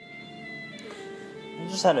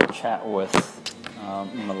just had a chat with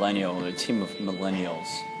a team of millennials.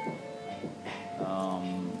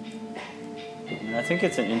 And I think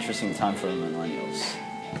it's an interesting time for millennials.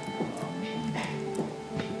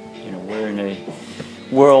 We're in a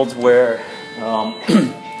world where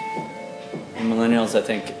millennials, I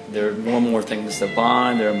think there are more and more things to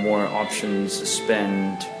buy, there are more options to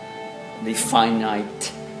spend, the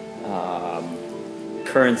finite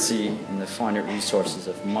currency and the finite resources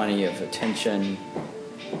of money, of attention,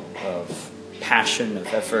 of passion, of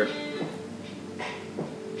effort.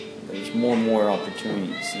 There's more and more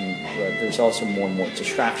opportunities, but there's also more and more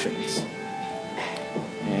distractions.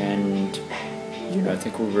 And I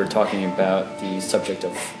think we were talking about the subject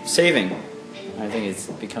of saving. I think it's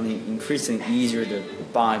becoming increasingly easier to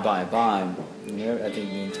buy. I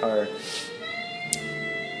think the entire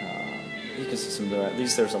ecosystem, though, at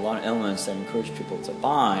least there's a lot of elements that encourage people to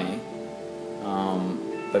buy,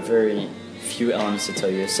 but very few elements to tell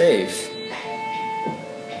you to save.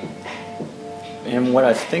 And what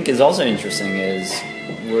I think is also interesting is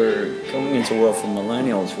we're going into a world for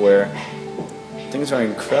millennials where things are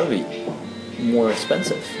incredibly more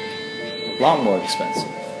expensive, a lot more expensive.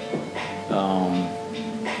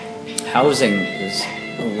 Housing is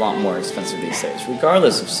a lot more expensive these days,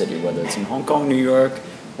 regardless of city, whether it's in Hong Kong, New York,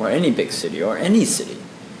 or any big city, or any city.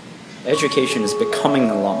 Education is becoming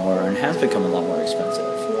a lot more, and has become a lot more expensive.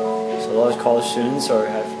 So a lot of college students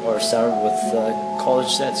are saddled with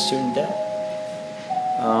college debt, student debt.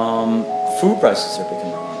 Food prices are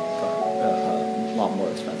becoming a lot more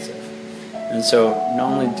expensive. And so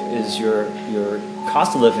not only is your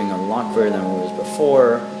cost of living a lot greater than it was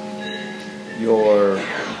before, your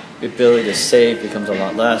ability to save becomes a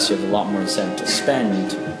lot less, you have a lot more incentive to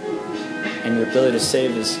spend, and your ability to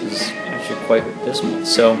save is actually quite abysmal.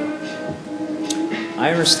 So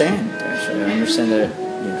I understand that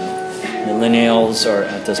millennials are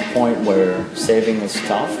at this point where saving is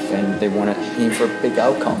tough and they want to aim for big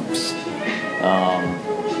outcomes.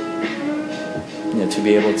 To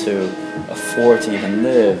be able to afford to even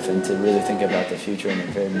live and to really think about the future in a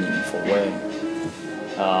very meaningful way.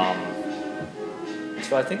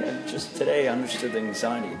 So I think I just today understood the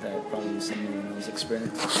anxiety that probably some millennials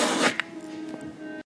experience.